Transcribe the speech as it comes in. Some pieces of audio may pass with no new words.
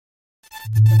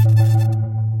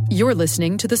You're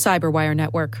listening to the Cyberwire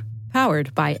Network,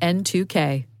 powered by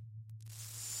N2K.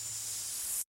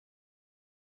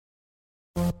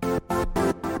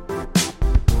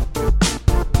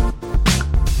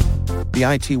 The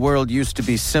IT world used to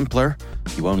be simpler.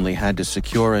 You only had to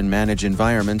secure and manage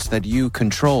environments that you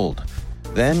controlled.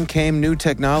 Then came new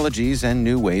technologies and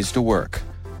new ways to work.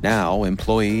 Now,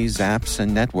 employees, apps,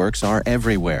 and networks are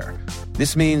everywhere.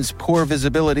 This means poor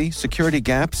visibility, security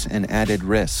gaps, and added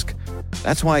risk.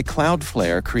 That's why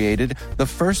Cloudflare created the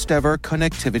first-ever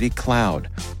connectivity cloud.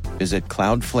 Visit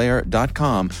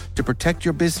cloudflare.com to protect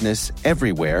your business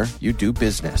everywhere you do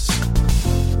business.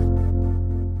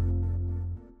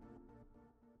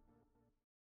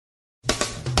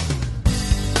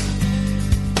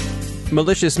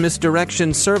 Malicious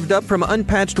misdirection served up from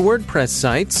unpatched WordPress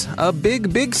sites. A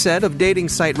big set of dating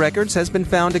site records has been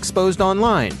found exposed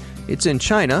online. It's in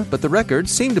China, but the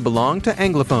records seem to belong to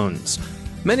Anglophones.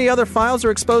 Many other files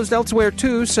are exposed elsewhere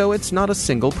too, so it's not a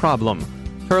single problem.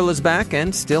 Perl is back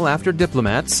and still after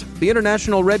diplomats. The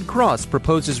International Red Cross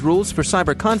proposes rules for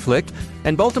cyber conflict,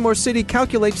 and Baltimore City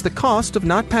calculates the cost of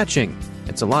not patching.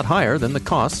 It's a lot higher than the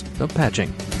cost of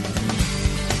patching.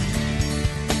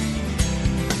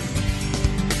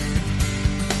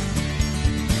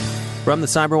 From the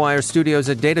Cyberwire studios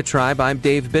at Data Tribe, I'm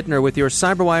Dave Bittner with your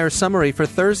Cyberwire summary for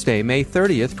Thursday, May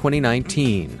 30th,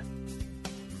 2019.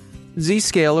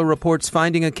 Zscaler reports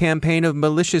finding a campaign of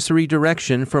malicious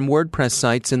redirection from WordPress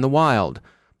sites in the wild.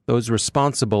 Those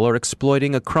responsible are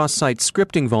exploiting a cross-site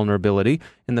scripting vulnerability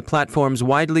in the platform's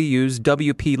widely used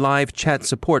WP Live chat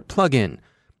support plugin.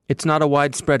 It's not a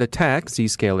widespread attack,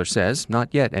 Zscaler says,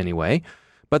 not yet anyway,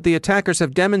 but the attackers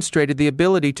have demonstrated the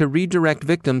ability to redirect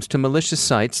victims to malicious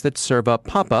sites that serve up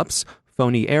pop-ups,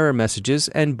 phony error messages,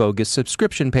 and bogus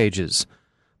subscription pages.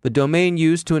 The domain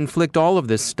used to inflict all of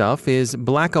this stuff is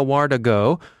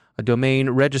Blackawarda.go, a domain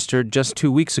registered just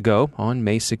 2 weeks ago on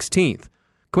May 16th.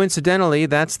 Coincidentally,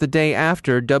 that's the day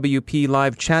after WP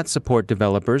Live chat support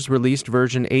developers released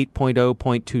version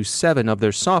 8.0.27 of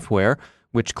their software,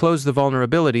 which closed the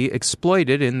vulnerability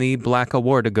exploited in the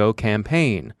Blackawarda.go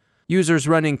campaign. Users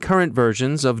running current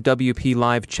versions of WP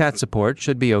Live chat support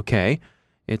should be okay.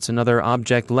 It's another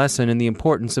object lesson in the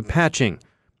importance of patching.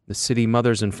 The city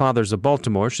mothers and fathers of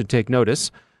Baltimore should take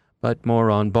notice, but more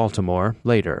on Baltimore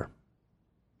later.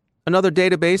 Another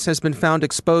database has been found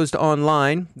exposed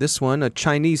online, this one a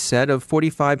Chinese set of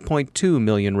 45.2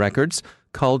 million records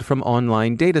culled from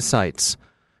online data sites.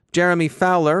 Jeremy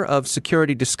Fowler of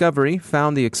Security Discovery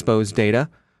found the exposed data.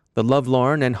 The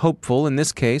lovelorn and hopeful in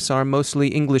this case are mostly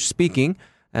English-speaking,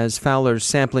 as Fowler's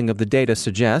sampling of the data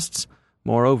suggests.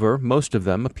 Moreover, most of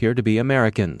them appear to be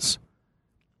Americans.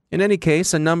 In any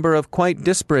case, a number of quite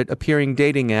disparate-appearing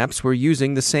dating apps were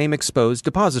using the same exposed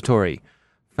depository.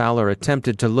 Fowler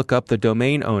attempted to look up the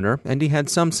domain owner, and he had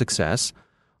some success.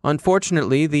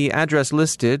 Unfortunately, the address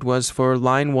listed was for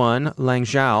Line 1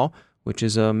 Langzhou, which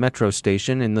is a metro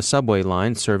station in the subway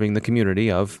line serving the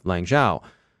community of Langzhou.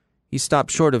 He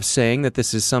stopped short of saying that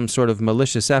this is some sort of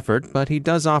malicious effort, but he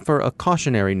does offer a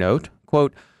cautionary note,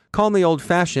 quote, "Call me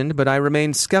old-fashioned, but I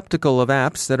remain skeptical of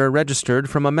apps that are registered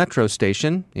from a metro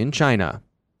station in China."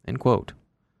 End quote.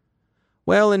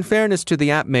 Well, in fairness to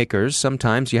the app makers,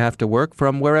 sometimes you have to work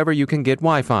from wherever you can get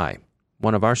Wi-Fi.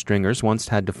 One of our stringers once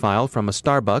had to file from a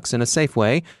Starbucks and a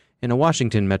Safeway in a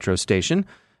Washington metro station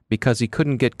because he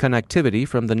couldn't get connectivity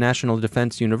from the National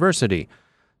Defense University.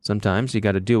 Sometimes you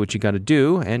got to do what you got to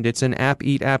do, and it's an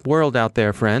app-eat-app world out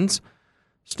there, friends.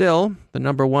 Still, the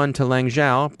number one to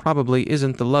Langzhou probably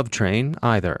isn't the love train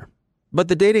either. But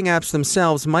the dating apps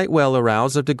themselves might well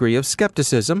arouse a degree of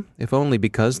skepticism, if only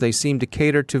because they seem to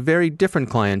cater to very different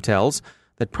clienteles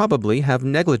that probably have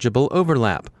negligible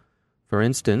overlap. For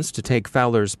instance, to take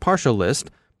Fowler's partial list,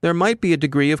 there might be a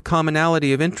degree of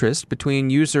commonality of interest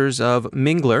between users of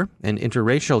Mingler, an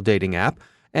interracial dating app,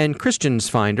 and Christians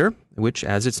Finder, which,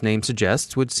 as its name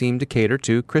suggests, would seem to cater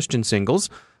to Christian singles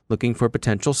looking for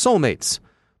potential soulmates.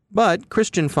 But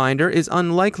Christian Finder is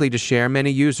unlikely to share many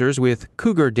users with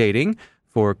Cougar Dating,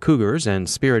 for cougars and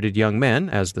spirited young men,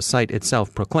 as the site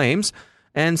itself proclaims,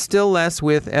 and still less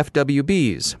with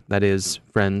FWBs, that is,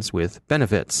 friends with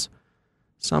benefits.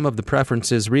 Some of the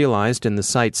preferences realized in the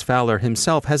sites Fowler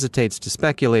himself hesitates to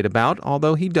speculate about,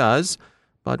 although he does,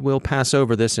 but we'll pass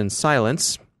over this in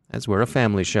silence, as we're a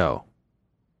family show.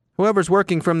 Whoever's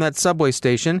working from that subway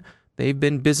station, they've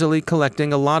been busily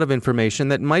collecting a lot of information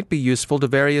that might be useful to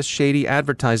various shady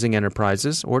advertising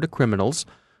enterprises or to criminals,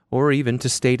 or even to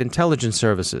state intelligence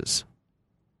services.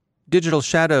 Digital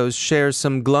Shadows shares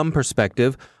some glum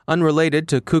perspective, unrelated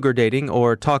to cougar dating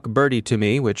or Talk Birdie to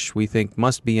Me, which we think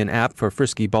must be an app for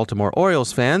frisky Baltimore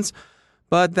Orioles fans,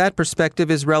 but that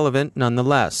perspective is relevant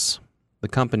nonetheless. The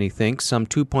company thinks some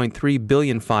 2.3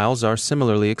 billion files are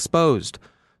similarly exposed.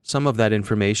 Some of that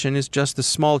information is just the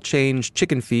small change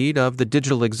chicken feed of the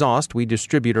digital exhaust we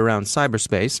distribute around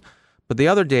cyberspace, but the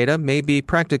other data may be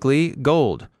practically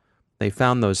gold. They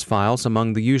found those files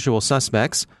among the usual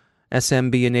suspects: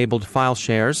 SMB-enabled file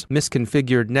shares,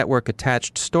 misconfigured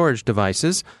network-attached storage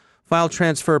devices, file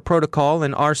transfer protocol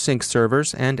and rsync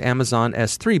servers, and Amazon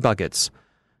S3 buckets.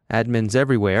 Admins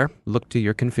everywhere, look to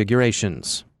your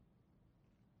configurations.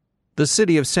 The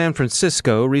city of San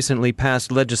Francisco recently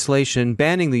passed legislation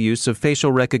banning the use of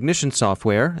facial recognition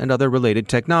software and other related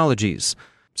technologies.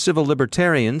 Civil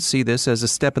libertarians see this as a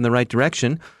step in the right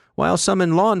direction, while some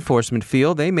in law enforcement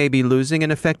feel they may be losing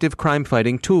an effective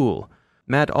crime-fighting tool.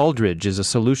 Matt Aldridge is a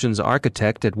solutions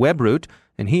architect at WebRoot,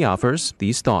 and he offers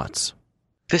these thoughts.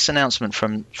 This announcement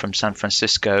from San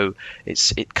Francisco,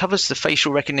 it covers the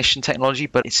facial recognition technology,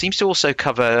 but it seems to also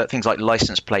cover things like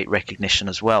license plate recognition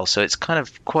as well. So it's kind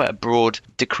of quite a broad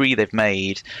decree they've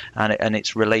made, and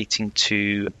it's relating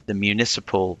to the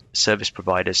municipal service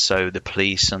providers, so the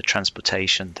police and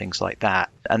transportation, things like that.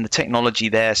 And the technology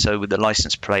there, so with the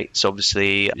license plates,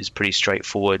 obviously, is pretty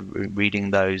straightforward,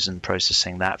 reading those and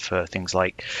processing that for things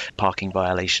like parking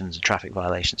violations, traffic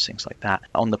violations, things like that.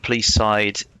 On the police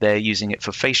side, they're using it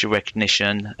for facial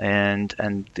recognition, and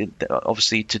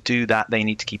obviously to do that they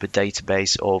need to keep a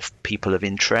database of people of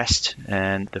interest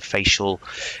and the facial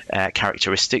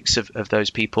characteristics of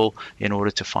those people in order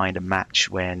to find a match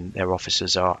when their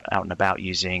officers are out and about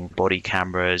using body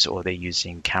cameras or they're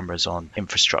using cameras on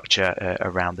infrastructure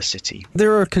around the city.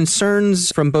 There are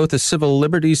concerns from both the civil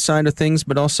liberties side of things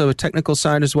but also a technical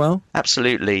side as well?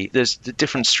 Absolutely. There's the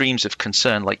different streams of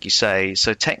concern, like you say.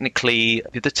 So technically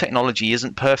the technology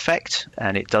isn't perfect,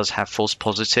 and it does have false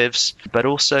positives, but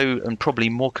also, and probably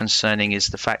more concerning, is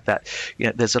the fact that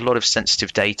there's a lot of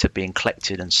sensitive data being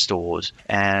collected and stored,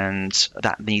 and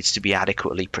that needs to be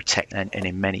adequately protected, and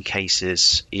in many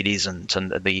cases it isn't,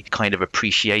 and the kind of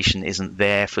appreciation isn't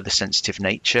there for the sensitive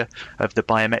nature of the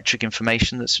biometric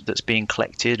information that's being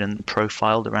collected and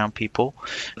profiled around people.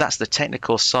 That's the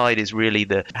technical side, is really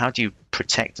the how do you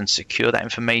protect and secure that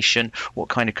information? What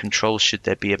kind of controls should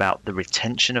there be about the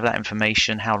retention of that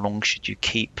information? How long should you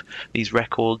keep these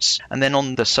records? And then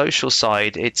on the social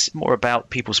side, it's more about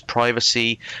people's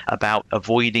privacy, about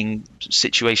avoiding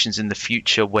situations in the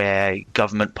future where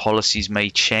government policies may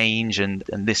change and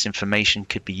this information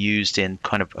could be used in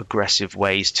kind of aggressive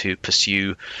ways to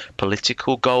pursue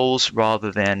political goals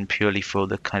rather than purely for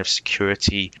the kind of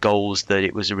security goals that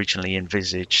it was originally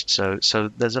envisaged. So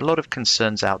there's a lot of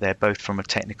concerns out there, both from a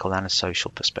technical and a social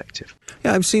perspective.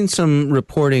 Yeah, I've seen some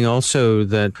reporting also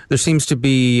that there seems to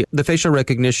be the facial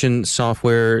recognition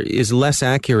software is less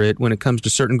accurate when it comes to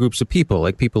certain groups of people,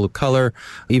 like people of color,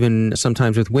 even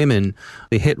sometimes with women.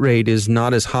 The hit rate is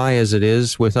not as high as it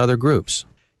is with other groups.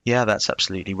 Yeah, that's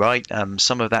absolutely right.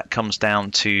 Some of that comes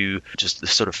down to just the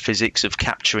sort of physics of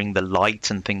capturing the light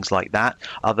and things like that.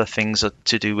 Other things are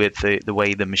to do with the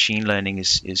way the machine learning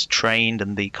is trained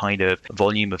and the kind of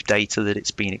volume of data that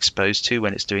it's been exposed to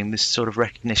when it's doing this sort of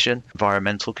recognition.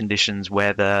 Environmental conditions,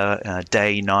 weather,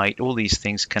 day, night, all these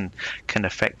things can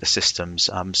affect the systems.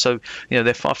 So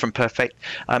they're far from perfect.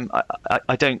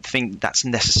 I don't think that's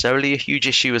necessarily a huge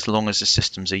issue as long as the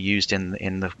systems are used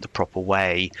in the proper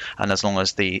way, and as long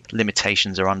as the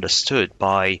limitations are understood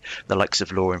by the likes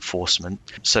of law enforcement,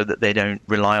 so that they don't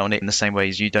rely on it in the same way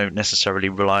as you don't necessarily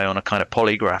rely on a kind of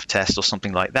polygraph test or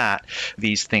something like that.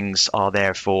 These things are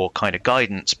there for kind of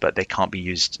guidance, but they can't be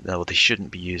used, or they shouldn't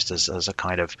be used as a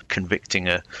kind of convicting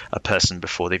a person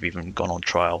before they've even gone on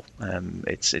trial.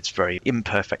 It's very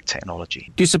imperfect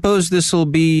technology. Do you suppose this will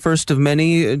be first of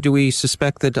many? Do we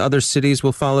suspect that other cities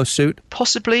will follow suit?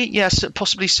 Possibly, yes.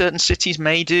 Possibly certain cities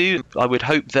may do. I would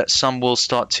hope that some will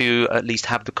start to at least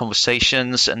have the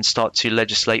conversations and start to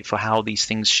legislate for how these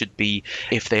things should be,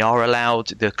 if they are allowed,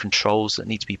 the controls that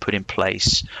need to be put in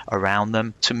place around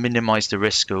them to minimize the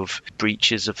risk of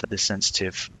breaches of the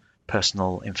sensitive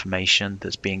personal information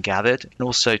that's being gathered, and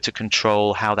also to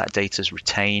control how that data is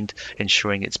retained,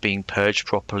 ensuring it's being purged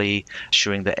properly,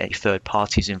 ensuring that any third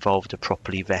parties involved are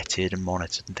properly vetted and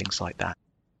monitored and things like that.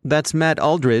 That's Matt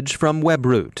Aldridge from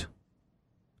WebRoot.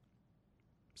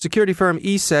 Security firm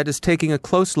ESET is taking a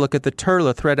close look at the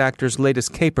Turla threat actor's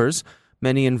latest capers,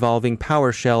 many involving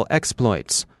PowerShell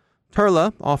exploits.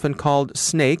 Turla, often called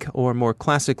Snake, or more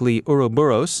classically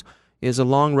Ouroboros, is a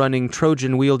long-running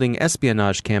Trojan-wielding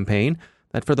espionage campaign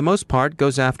that for the most part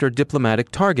goes after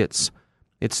diplomatic targets.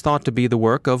 It's thought to be the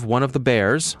work of one of the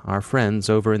bears, our friends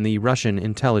over in the Russian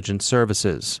intelligence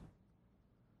services.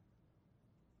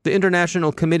 The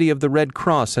International Committee of the Red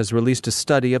Cross has released a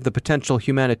study of the potential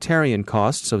humanitarian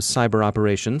costs of cyber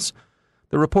operations.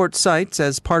 The report cites,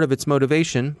 as part of its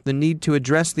motivation, the need to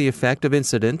address the effect of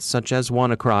incidents such as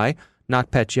WannaCry,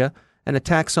 NotPetya, and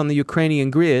attacks on the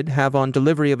Ukrainian grid have on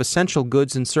delivery of essential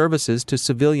goods and services to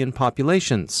civilian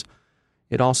populations.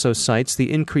 It also cites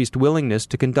the increased willingness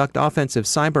to conduct offensive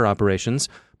cyber operations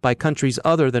by countries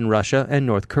other than Russia and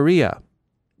North Korea.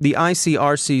 The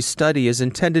ICRC study is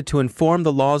intended to inform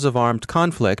the laws of armed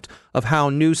conflict of how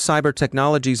new cyber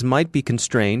technologies might be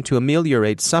constrained to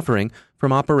ameliorate suffering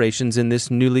from operations in this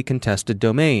newly contested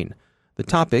domain. The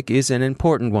topic is an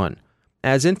important one.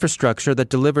 As infrastructure that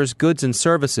delivers goods and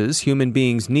services human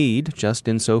beings need, just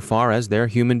insofar as they're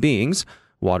human beings,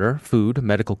 water, food,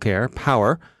 medical care,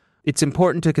 power, it's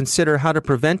important to consider how to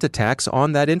prevent attacks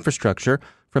on that infrastructure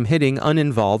from hitting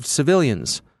uninvolved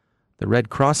civilians. The Red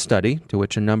Cross study, to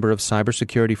which a number of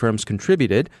cybersecurity firms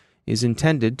contributed, is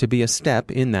intended to be a step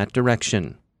in that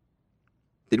direction.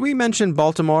 Did we mention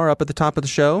Baltimore up at the top of the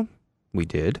show? We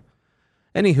did.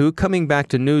 Anywho, coming back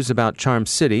to news about Charm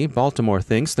City, Baltimore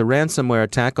thinks the ransomware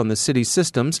attack on the city's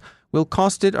systems will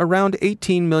cost it around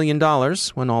 $18 million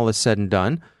when all is said and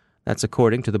done. That's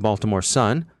according to the Baltimore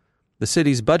Sun. The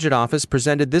city's budget office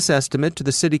presented this estimate to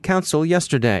the city council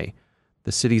yesterday.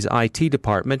 The city's IT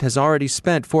department has already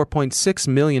spent $4.6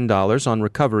 million on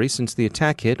recovery since the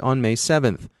attack hit on May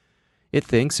 7th. It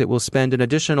thinks it will spend an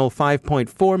additional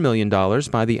 $5.4 million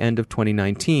by the end of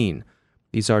 2019.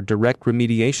 These are direct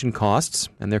remediation costs,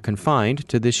 and they're confined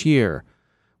to this year.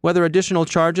 Whether additional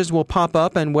charges will pop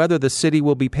up and whether the city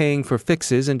will be paying for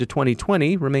fixes into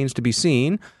 2020 remains to be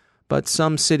seen, but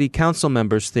some city council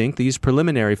members think these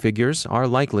preliminary figures are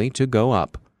likely to go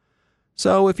up.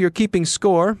 So if you're keeping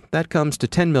score, that comes to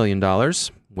 $10 million.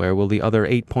 Where will the other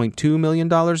 $8.2 million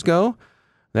go?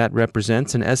 That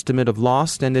represents an estimate of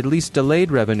lost and at least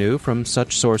delayed revenue from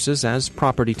such sources as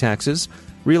property taxes,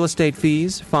 real estate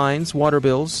fees, fines, water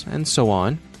bills, and so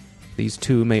on. These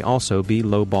too may also be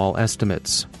lowball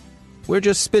estimates. We're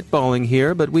just spitballing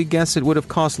here, but we guess it would have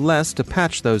cost less to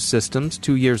patch those systems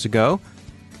 2 years ago.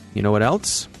 You know what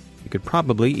else? You could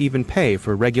probably even pay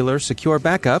for regular secure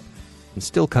backup and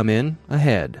still come in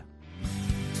ahead.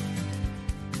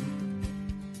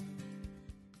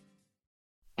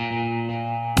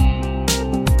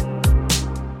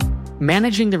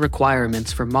 Managing the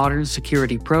requirements for modern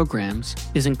security programs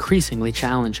is increasingly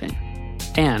challenging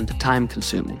and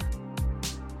time-consuming.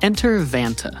 Enter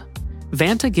Vanta.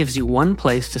 Vanta gives you one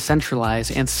place to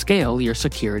centralize and scale your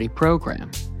security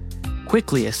program.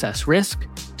 Quickly assess risk,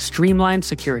 streamline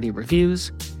security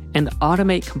reviews, and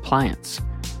automate compliance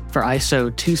for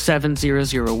ISO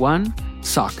 27001,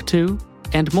 SOC 2,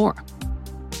 and more.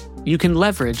 You can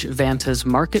leverage Vanta's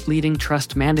market-leading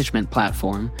trust management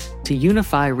platform to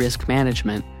unify risk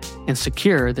management and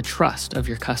secure the trust of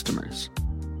your customers.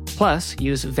 Plus,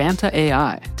 use Vanta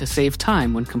AI to save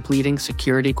time when completing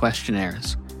security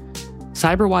questionnaires.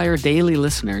 CyberWire Daily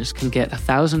listeners can get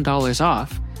 $1,000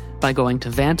 off by going to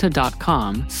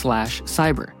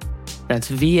vanta.com/cyber.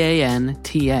 That's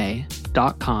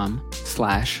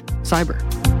vanta.com/cyber.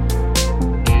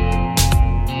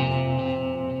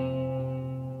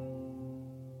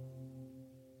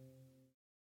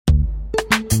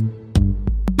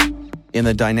 In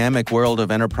the dynamic world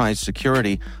of enterprise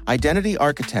security, identity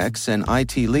architects and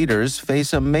IT leaders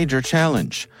face a major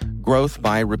challenge. Growth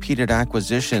by repeated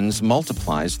acquisitions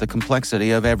multiplies the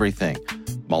complexity of everything.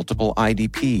 Multiple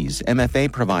IDPs,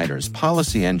 MFA providers,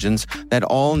 policy engines that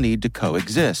all need to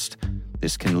coexist.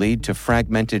 This can lead to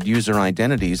fragmented user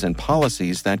identities and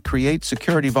policies that create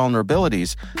security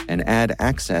vulnerabilities and add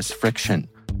access friction.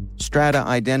 Strata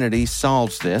Identity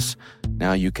solves this.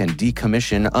 Now you can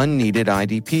decommission unneeded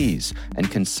IDPs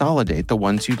and consolidate the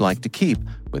ones you'd like to keep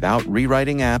without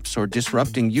rewriting apps or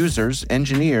disrupting users,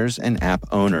 engineers, and app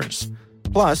owners.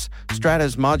 Plus,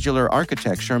 Strata's modular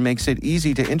architecture makes it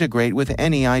easy to integrate with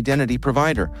any identity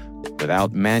provider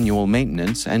without manual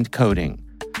maintenance and coding.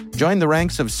 Join the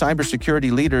ranks of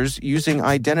cybersecurity leaders using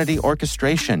identity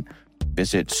orchestration.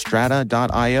 Visit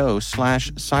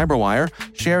strata.io/cyberwire,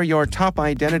 share your top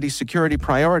identity security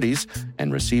priorities,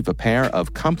 and receive a pair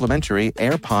of complimentary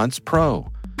AirPods Pro.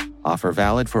 Offer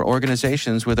valid for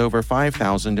organizations with over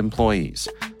 5,000 employees.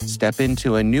 Step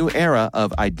into a new era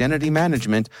of identity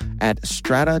management at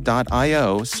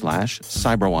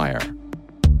strata.io/cyberwire.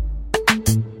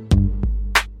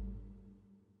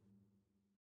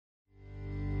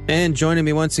 And joining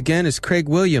me once again is Craig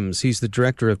Williams. He's the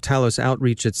director of Talos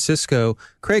Outreach at Cisco.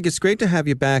 Craig, it's great to have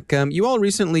you back. You all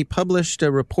recently published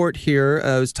a report here.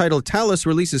 It was titled Talos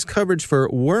Releases Coverage for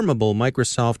Wormable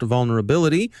Microsoft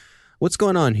Vulnerability. What's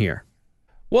going on here?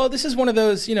 Well, this is one of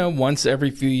those, once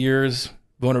every few years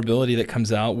vulnerability that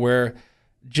comes out where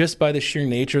just by the sheer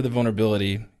nature of the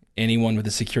vulnerability, anyone with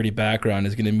a security background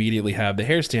is going to immediately have the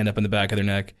hair stand up on the back of their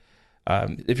neck.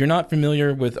 If you're not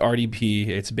familiar with RDP,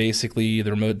 it's basically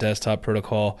the remote desktop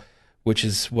protocol, which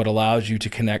is what allows you to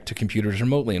connect to computers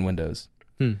remotely in Windows.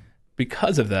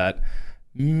 Because of that,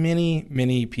 many,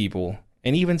 many people,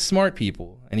 and even smart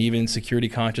people, and even security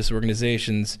conscious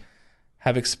organizations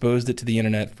have exposed it to the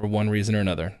internet for one reason or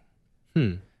another.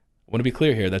 I want to be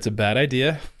clear here. That's a bad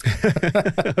idea.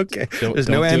 Okay. There's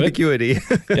no ambiguity.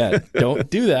 Yeah, don't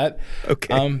do that.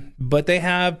 Okay. But they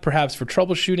have, perhaps for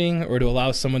troubleshooting or to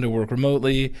allow someone to work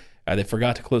remotely, they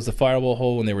forgot to close the firewall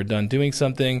hole when they were done doing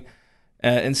something.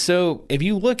 And so if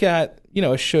you look at, a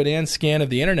Shodan scan of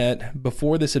the internet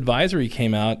before this advisory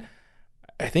came out,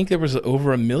 I think there was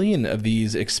over 1 million of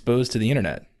these exposed to the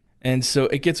internet. And so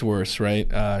it gets worse, right?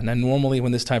 Now, normally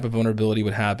when this type of vulnerability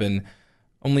would happen,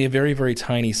 only a very, very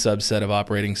tiny subset of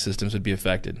operating systems would be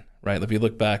affected, right? If you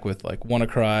look back with like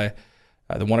WannaCry,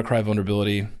 the WannaCry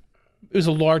vulnerability, there's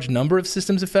a large number of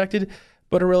systems affected,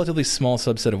 but a relatively small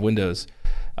subset of Windows.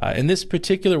 In this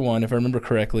particular one, if I remember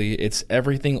correctly, it's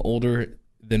everything older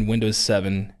than Windows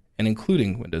 7 and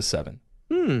including Windows 7.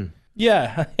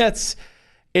 Yeah, it's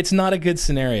not a good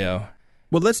scenario.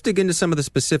 Well, let's dig into some of the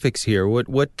specifics here.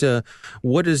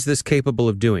 What is this capable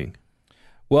of doing?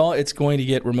 Well, it's going to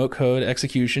get remote code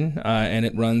execution, and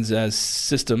it runs as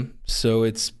system, so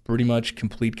it's pretty much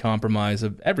complete compromise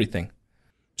of everything.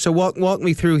 So walk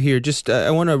me through here. Just I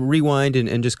want to rewind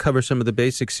and just cover some of the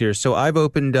basics here. So I've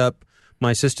opened up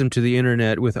my system to the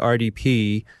internet with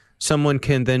RDP. Someone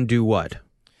can then do what?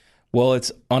 Well,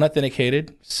 it's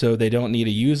unauthenticated, so they don't need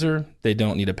a user. They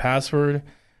don't need a password.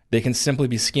 They can simply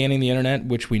be scanning the internet,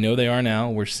 which we know they are now.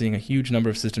 We're seeing a huge number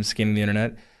of systems scanning the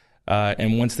internet.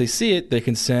 And once they see it, they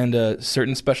can send a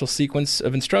certain special sequence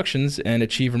of instructions and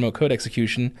achieve remote code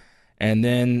execution, and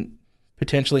then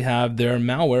potentially have their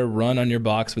malware run on your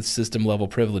box with system-level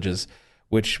privileges,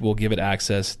 which will give it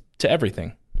access to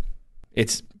everything.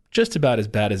 It's just about as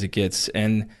bad as it gets,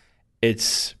 and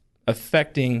it's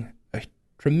affecting a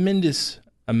tremendous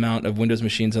amount of Windows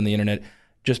machines on the internet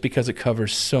just because it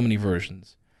covers so many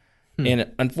versions.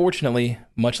 And unfortunately,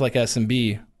 much like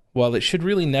SMB, while it should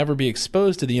really never be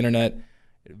exposed to the internet,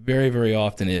 it very, very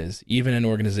often is, even in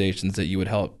organizations that you would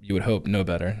hope know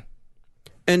better.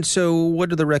 And so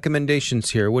what are the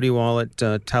recommendations here? What do you all at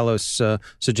Talos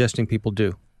suggesting people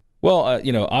do? Well,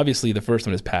 obviously the first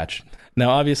one is patch.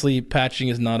 Now, obviously, patching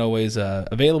is not always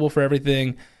available for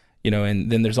everything,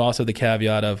 and then there's also the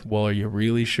caveat of, well, are you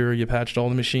really sure you patched all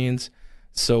the machines?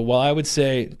 So while I would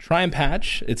say try and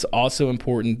patch, it's also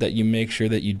important that you make sure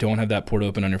that you don't have that port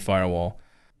open on your firewall.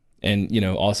 And,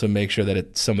 also make sure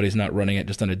that somebody's not running it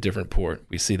just on a different port.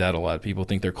 We see that a lot. People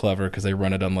think they're clever because they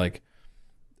run it on like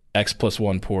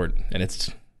X+1 port. And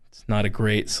it's not a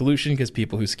great solution because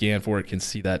people who scan for it can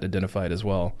see that identified as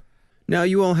well. Now,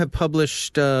 you all have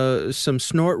published some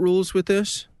snort rules with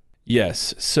this?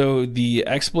 Yes. So the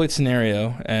exploit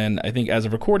scenario, and I think as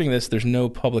of recording this, there's no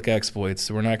public exploits,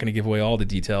 so we're not going to give away all the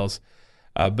details.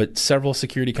 But several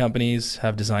security companies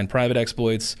have designed private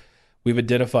exploits. We've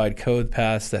identified code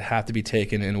paths that have to be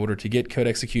taken in order to get code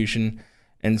execution.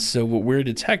 And so what we're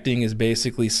detecting is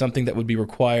basically something that would be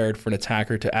required for an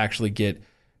attacker to actually get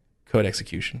code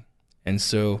execution. And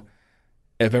so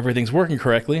if everything's working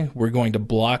correctly, we're going to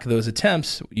block those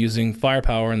attempts using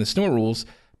firepower and the snort rules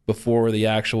before the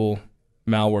actual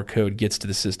malware code gets to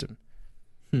the system.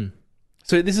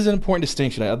 So this is an important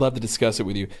distinction. I'd love to discuss it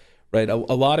with you. Right? A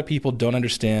lot of people don't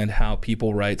understand how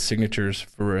people write signatures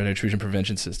for an intrusion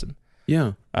prevention system.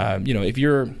 Yeah. If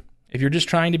you're just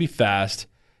trying to be fast,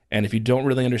 and if you don't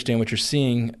really understand what you're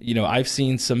seeing, I've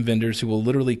seen some vendors who will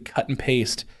literally cut and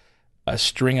paste a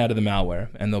string out of the malware,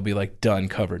 and they'll be like, done,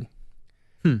 covered.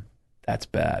 That's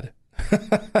bad.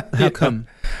 How come?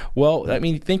 Well,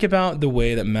 think about the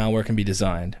way that malware can be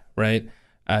designed, right?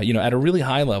 At a really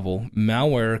high level,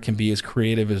 malware can be as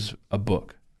creative as a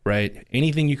book, right?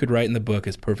 Anything you could write in the book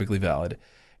is perfectly valid.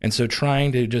 And so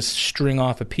trying to just string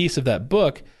off a piece of that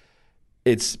book,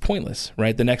 it's pointless,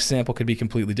 right? The next sample could be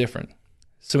completely different.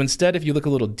 So instead, if you look a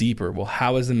little deeper, well,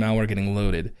 how is the malware getting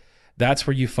loaded? That's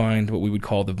where you find what we would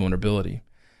call the vulnerability.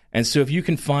 And so if you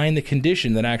can find the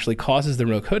condition that actually causes the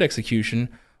remote code execution,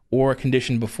 or a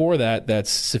condition before that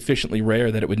that's sufficiently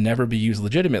rare that it would never be used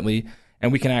legitimately,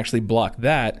 and we can actually block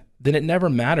that, then it never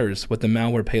matters what the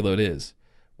malware payload is.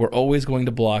 we're always going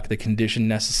to block the condition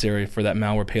necessary for that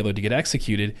malware payload to get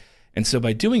executed. And so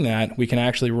by doing that, we can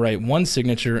actually write one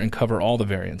signature and cover all the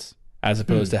variants, as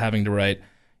opposed to having to write,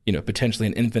 potentially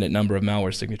an infinite number of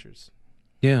malware signatures.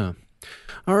 Yeah.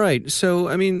 All right. So,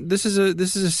 I mean, this is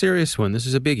a serious one. This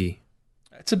is a biggie.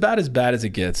 It's about as bad as it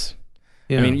gets.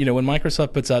 Yeah. I mean, when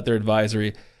Microsoft puts out their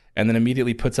advisory and then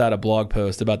immediately puts out a blog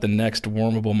post about the next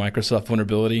wormable Microsoft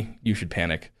vulnerability, you should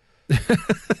panic.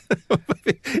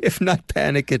 If not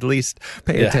panic, at least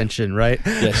pay attention, right?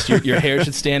 Yes, your hair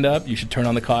should stand up. You should turn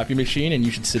on the coffee machine and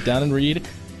you should sit down and read.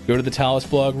 Go to the Talos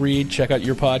blog, read, check out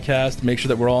your podcast, make sure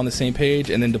that we're all on the same page,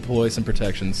 and then deploy some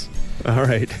protections. All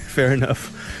right, fair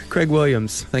enough. Craig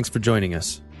Williams, thanks for joining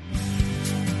us.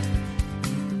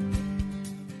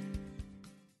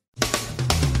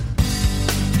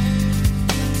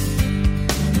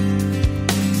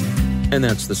 And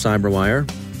that's the Cyberwire.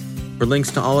 For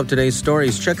links to all of today's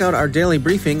stories, check out our daily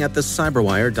briefing at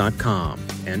thecyberwire.com.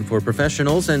 And for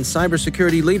professionals and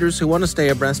cybersecurity leaders who want to stay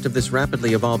abreast of this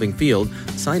rapidly evolving field,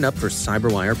 sign up for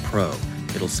Cyberwire Pro.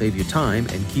 It'll save you time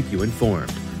and keep you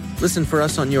informed. Listen for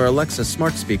us on your Alexa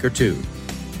smart speaker, too.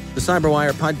 The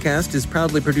Cyberwire podcast is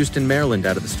proudly produced in Maryland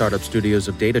out of the startup studios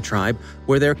of Data Tribe,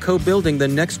 where they're co-building the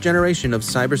next generation of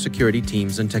cybersecurity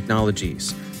teams and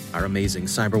technologies. Our amazing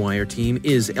Cyberwire team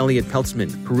is Elliot Peltzman,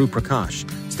 Puru Prakash,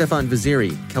 Stefan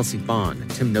Vaziri, Kelsey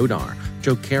Bond, Tim Nodar,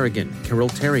 Joe Kerrigan, Carol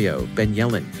Terrio, Ben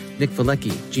Yellen, Nick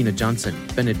Valecki, Gina Johnson,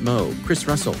 Bennett Moe, Chris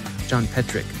Russell, John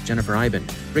Petrick, Jennifer Iben,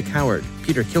 Rick Howard,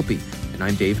 Peter Kilpie, and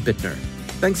I'm Dave Bittner.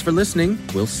 Thanks for listening.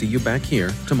 We'll see you back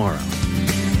here tomorrow.